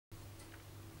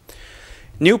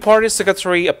New party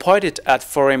secretary appointed at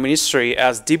Foreign Ministry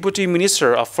as Deputy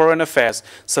Minister of Foreign Affairs,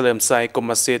 Saleumxay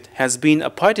Kommasith, has been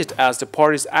appointed as the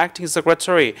party's acting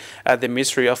secretary at the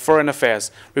Ministry of Foreign Affairs,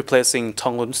 replacing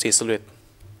Thongloun Sisoulith.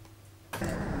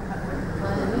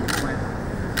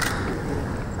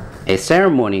 A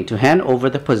ceremony to hand over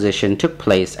the position took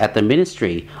place at the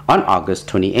ministry on August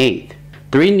 28th.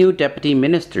 3 new deputy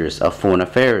ministers of foreign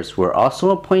affairs were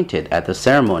also appointed at the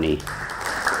ceremony.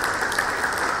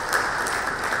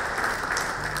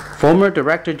 Former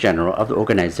Director General of the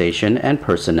Organization and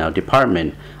Personnel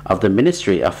Department of the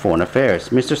Ministry of Foreign Affairs,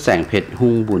 Mr Sengphet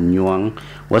Houngbounyuang,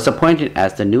 was appointed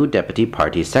as the new Deputy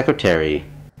Party Secretary.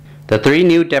 The 3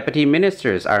 new Deputy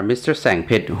Ministers are Mr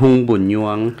Sengphet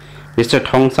Houngbounyuang, Mr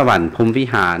Thongsavanh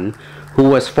Phomvihane, who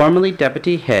was formerly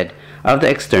Deputy Head of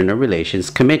the External Relations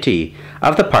Committee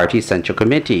of the Party Central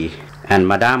Committee, and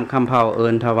Madame Khamphao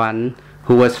Eunth,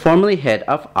 who was formerly Head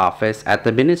of Office at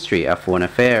the Ministry of Foreign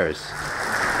Affairs.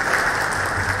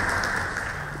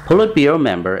 Politburo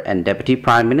member and Deputy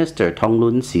Prime Minister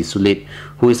Thongloun Sisoulith,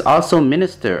 who is also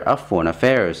Minister of Foreign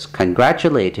Affairs,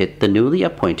 congratulated the newly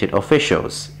appointed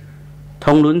officials.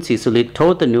 Thongloun Sisoulith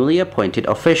told the newly appointed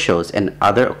officials and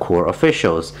other core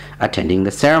officials attending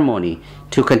the ceremony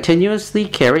to continuously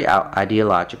carry out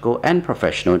ideological and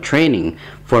professional training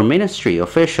for ministry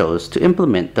officials to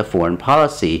implement the foreign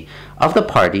policy of the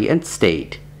party and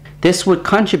state. This would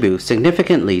contribute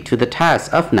significantly to the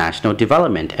task of national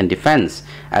development and defense,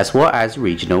 as well as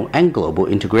regional and global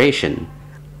integration.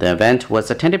 The event was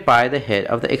attended by the head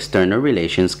of the External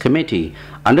Relations Committee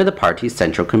under the party's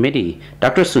Central Committee,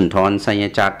 Dr. Sunthorn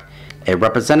Sanyachak, a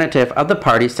representative of the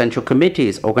party's Central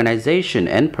Committee's Organization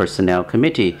and Personnel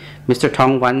Committee, Mr.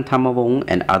 Thongwan Thamawong,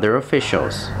 and other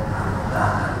officials.